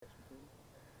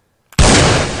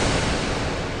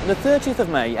On the 30th of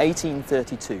May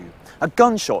 1832, a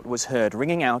gunshot was heard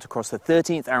ringing out across the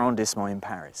 13th arrondissement in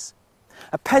Paris.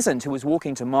 A peasant who was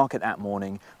walking to market that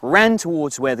morning ran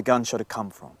towards where the gunshot had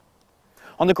come from.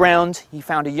 On the ground, he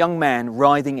found a young man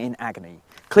writhing in agony,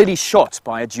 clearly shot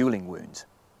by a duelling wound.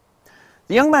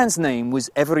 The young man's name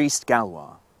was Évariste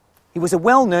Galois. He was a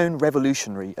well-known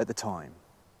revolutionary at the time.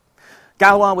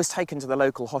 Galois was taken to the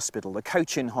local hospital, the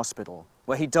Cochin Hospital,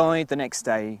 where he died the next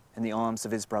day in the arms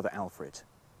of his brother Alfred.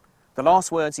 The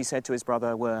last words he said to his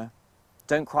brother were,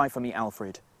 "Don't cry for me,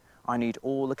 Alfred. I need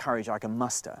all the courage I can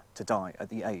muster to die at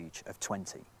the age of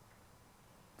 20.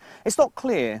 It's not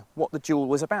clear what the duel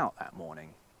was about that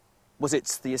morning. Was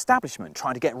it the establishment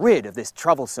trying to get rid of this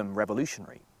troublesome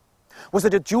revolutionary? Was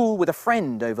it a duel with a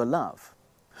friend over love?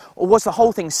 Or was the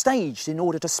whole thing staged in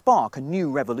order to spark a new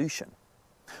revolution?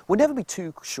 We'll never be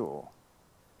too sure.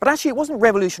 But actually it wasn't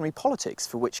revolutionary politics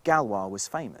for which Galois was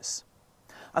famous.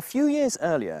 A few years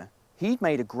earlier, he'd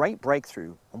made a great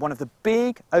breakthrough on one of the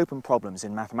big open problems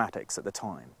in mathematics at the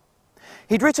time.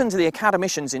 He'd written to the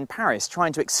academicians in Paris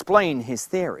trying to explain his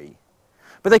theory,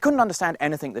 but they couldn't understand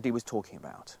anything that he was talking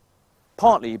about,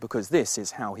 partly because this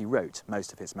is how he wrote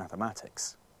most of his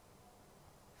mathematics.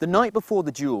 The night before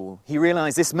the duel, he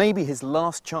realised this may be his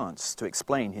last chance to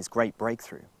explain his great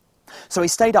breakthrough. So he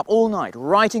stayed up all night,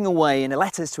 writing away in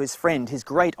letters to his friend his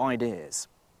great ideas.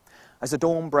 As the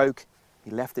dawn broke, he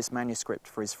left this manuscript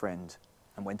for his friend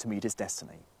and went to meet his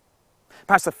destiny.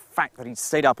 Perhaps the fact that he'd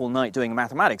stayed up all night doing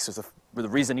mathematics was the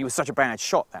reason he was such a bad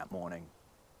shot that morning.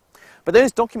 But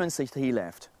those documents that he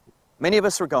left, many of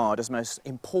us regard as most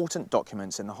important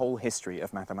documents in the whole history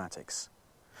of mathematics,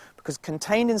 because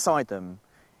contained inside them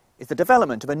is the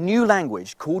development of a new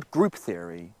language called group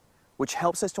theory, which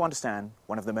helps us to understand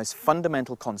one of the most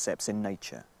fundamental concepts in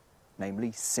nature,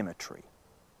 namely symmetry.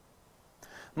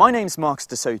 My name's Marcus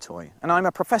du Sautoy, and I'm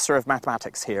a professor of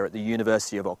mathematics here at the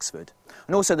University of Oxford,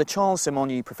 and also the Charles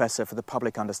Simonyi Professor for the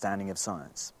Public Understanding of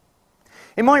Science.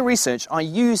 In my research, I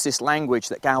use this language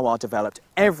that Galois developed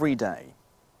every day.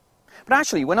 But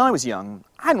actually, when I was young,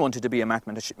 I hadn't wanted to be a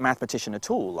mathematician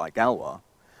at all, like Galois.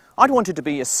 I'd wanted to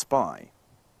be a spy.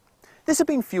 This had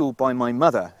been fueled by my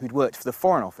mother, who'd worked for the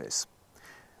Foreign Office.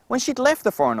 When she'd left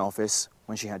the Foreign Office,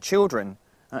 when she had children,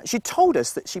 she told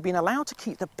us that she'd been allowed to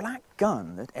keep the black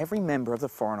gun that every member of the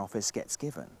Foreign Office gets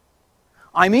given.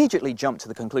 I immediately jumped to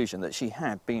the conclusion that she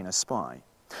had been a spy.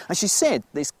 And she said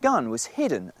this gun was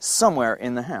hidden somewhere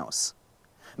in the house.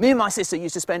 Me and my sister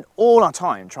used to spend all our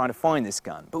time trying to find this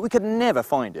gun, but we could never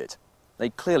find it.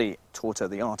 They clearly taught her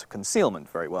the art of concealment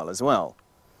very well as well.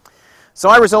 So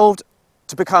I resolved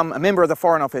to become a member of the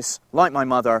Foreign Office, like my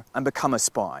mother, and become a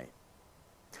spy.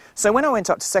 So when I went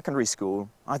up to secondary school,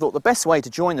 I thought the best way to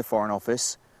join the Foreign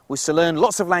Office was to learn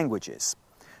lots of languages.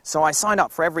 So I signed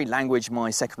up for every language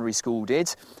my secondary school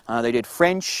did. They did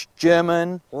French,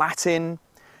 German, Latin.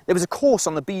 There was a course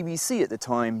on the BBC at the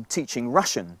time teaching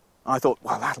Russian. I thought,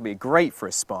 well, that'll be great for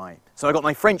a spy. So I got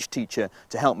my French teacher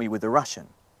to help me with the Russian.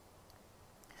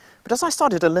 But as I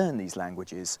started to learn these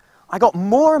languages, I got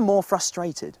more and more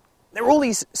frustrated. There were all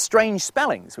these strange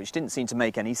spellings which didn't seem to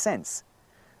make any sense.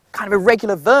 Kind of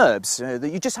irregular verbs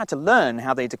that you just had to learn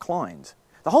how they declined.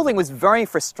 The whole thing was very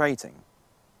frustrating.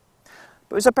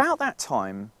 But it was about that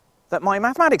time that my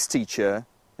mathematics teacher,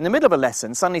 in the middle of a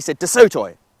lesson, suddenly said, "Du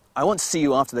Sautoy, I want to see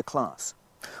you after the class."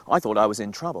 I thought I was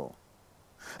in trouble.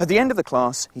 At the end of the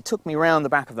class, he took me round the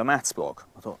back of the maths block.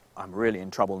 I thought, I'm really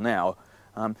in trouble now.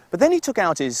 But then he took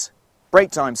out his break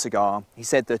time cigar. He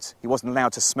said that he wasn't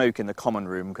allowed to smoke in the common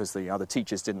room because the other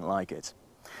teachers didn't like it.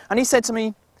 And he said to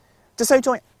me, "Du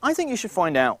Sautoy, I think you should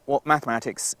find out what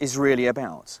mathematics is really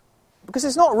about. Because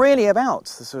it's not really about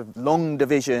the sort of long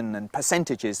division and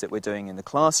percentages that we're doing in the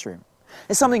classroom.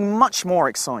 It's something much more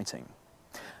exciting."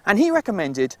 And he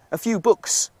recommended a few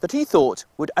books that he thought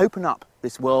would open up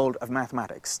this world of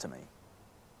mathematics to me.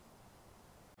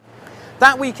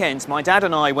 That weekend, my dad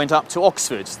and I went up to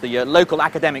Oxford, the local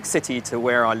academic city to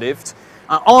where I lived,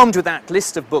 armed with that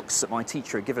list of books that my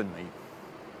teacher had given me.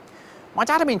 My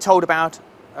dad had been told about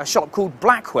a shop called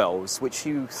Blackwell's, which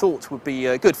he thought would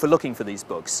be good for looking for these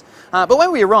books. But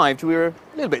when we arrived, we were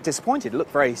a little bit disappointed. It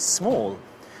looked very small.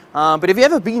 But if you've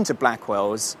ever been to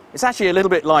Blackwell's, it's actually a little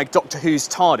bit like Doctor Who's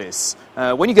TARDIS.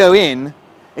 When you go in,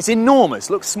 it's enormous.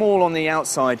 Looks small on the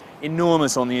outside,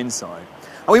 enormous on the inside.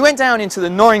 And we went down into the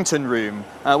Norrington room,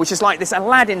 which is like this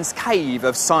Aladdin's cave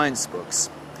of science books.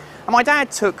 And my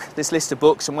dad took this list of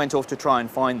books and went off to try and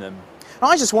find them. And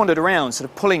I just wandered around, sort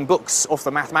of pulling books off the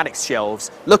mathematics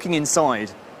shelves, looking inside.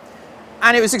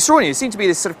 And it was extraordinary. It seemed to be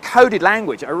this sort of coded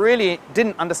language. I really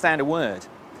didn't understand a word.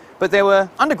 But there were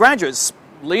undergraduates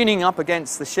leaning up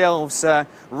against the shelves,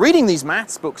 reading these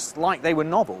maths books like they were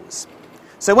novels.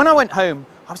 So when I went home,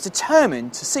 I was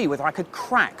determined to see whether I could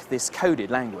crack this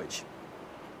coded language.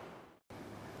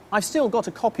 I've still got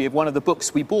a copy of one of the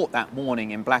books we bought that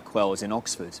morning in Blackwell's in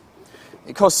Oxford.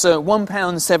 It costs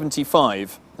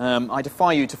 £1.75. I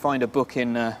defy you to find a book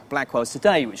in Blackwell's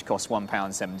today which costs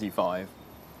 £1.75.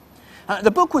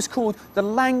 The book was called The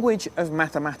Language of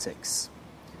Mathematics.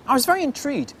 I was very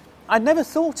intrigued. I'd never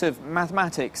thought of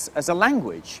mathematics as a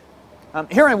language.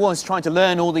 Here I was trying to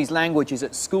learn all these languages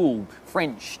at school,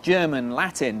 French, German,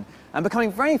 Latin, and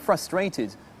becoming very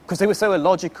frustrated because they were so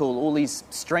illogical, all these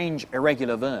strange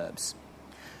irregular verbs.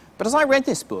 But as I read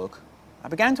this book, I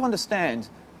began to understand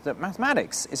that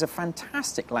mathematics is a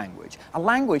fantastic language, a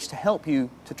language to help you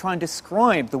to try and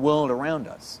describe the world around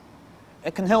us.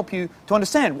 It can help you to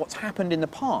understand what's happened in the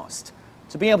past,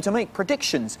 to be able to make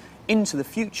predictions into the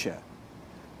future.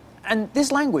 And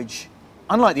this language,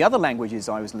 unlike the other languages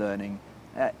I was learning,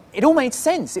 it all made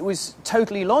sense. It was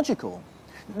totally logical.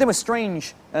 There were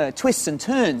strange twists and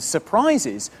turns,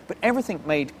 surprises, but everything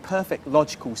made perfect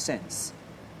logical sense.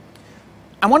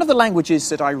 And one of the languages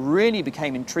that I really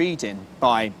became intrigued in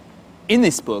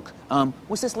this book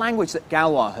was this language that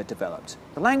Galois had developed,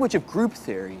 the language of group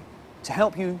theory, to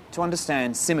help you to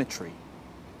understand symmetry.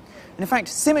 And in fact,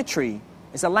 symmetry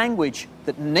is a language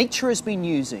that nature has been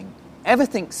using ever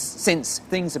since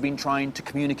things have been trying to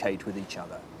communicate with each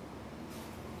other.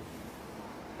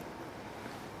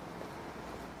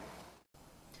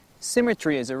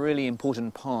 Symmetry is a really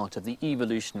important part of the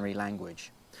evolutionary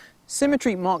language.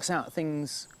 Symmetry marks out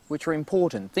things which are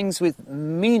important, things with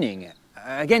meaning,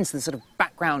 against the sort of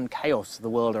background chaos of the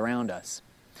world around us.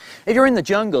 If you're in the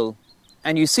jungle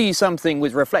and you see something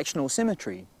with reflectional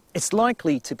symmetry, it's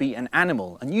likely to be an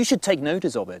animal, and you should take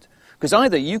notice of it, because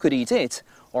either you could eat it,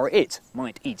 or it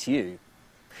might eat you.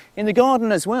 In the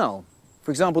garden as well,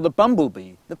 for example, the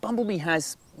bumblebee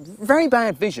has very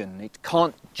bad vision. It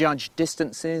can't judge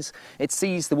distances, it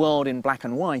sees the world in black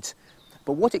and white,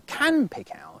 but what it can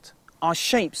pick out are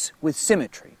shapes with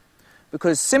symmetry,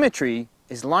 because symmetry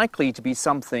is likely to be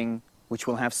something which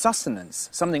will have sustenance,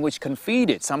 something which can feed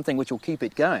it, something which will keep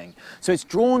it going. So it's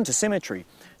drawn to symmetry.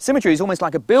 Symmetry is almost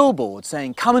like a billboard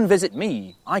saying, come and visit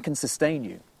me, I can sustain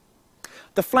you.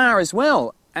 The flower as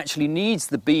well actually needs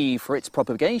the bee for its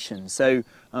propagation, so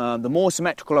the more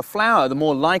symmetrical a flower, the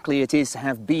more likely it is to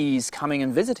have bees coming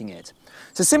and visiting it.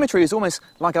 So symmetry is almost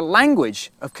like a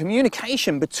language of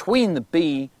communication between the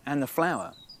bee and the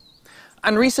flower.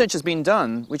 And research has been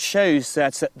done which shows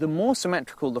that the more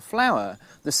symmetrical the flower,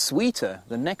 the sweeter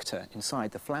the nectar inside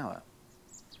the flower.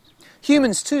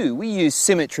 Humans too, we use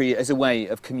symmetry as a way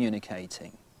of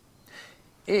communicating.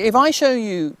 If I show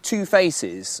you two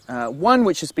faces, one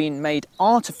which has been made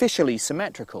artificially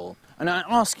symmetrical, and I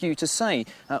ask you to say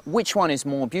which one is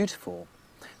more beautiful,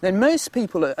 then most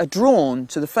people are drawn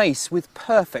to the face with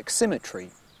perfect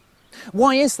symmetry.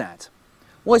 Why is that?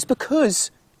 Well, it's because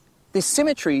this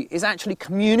symmetry is actually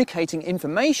communicating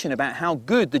information about how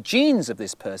good the genes of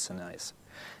this person is.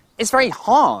 It's very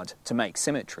hard to make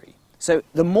symmetry. So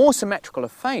the more symmetrical a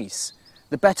face,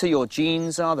 the better your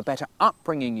genes are, the better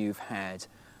upbringing you've had,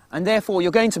 and therefore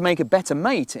you're going to make a better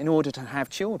mate in order to have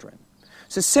children.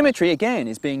 So symmetry, again,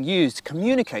 is being used to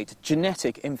communicate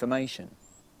genetic information.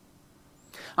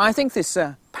 I think this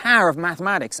power of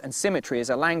mathematics and symmetry as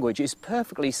a language is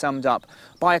perfectly summed up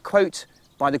by a quote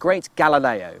by the great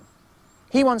Galileo.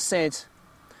 He once said,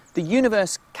 "The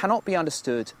universe cannot be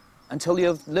understood until you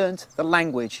have learnt the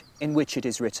language in which it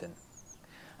is written.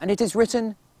 And it is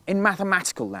written in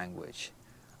mathematical language,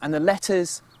 and the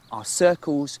letters are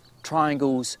circles,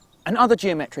 triangles, and other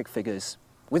geometric figures,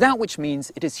 without which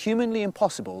means it is humanly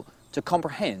impossible to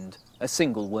comprehend a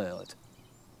single word."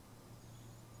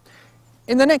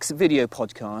 In the next video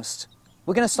podcast,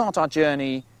 we're going to start our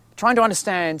journey trying to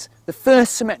understand the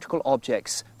first symmetrical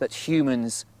objects that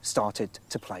humans started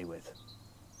to play with.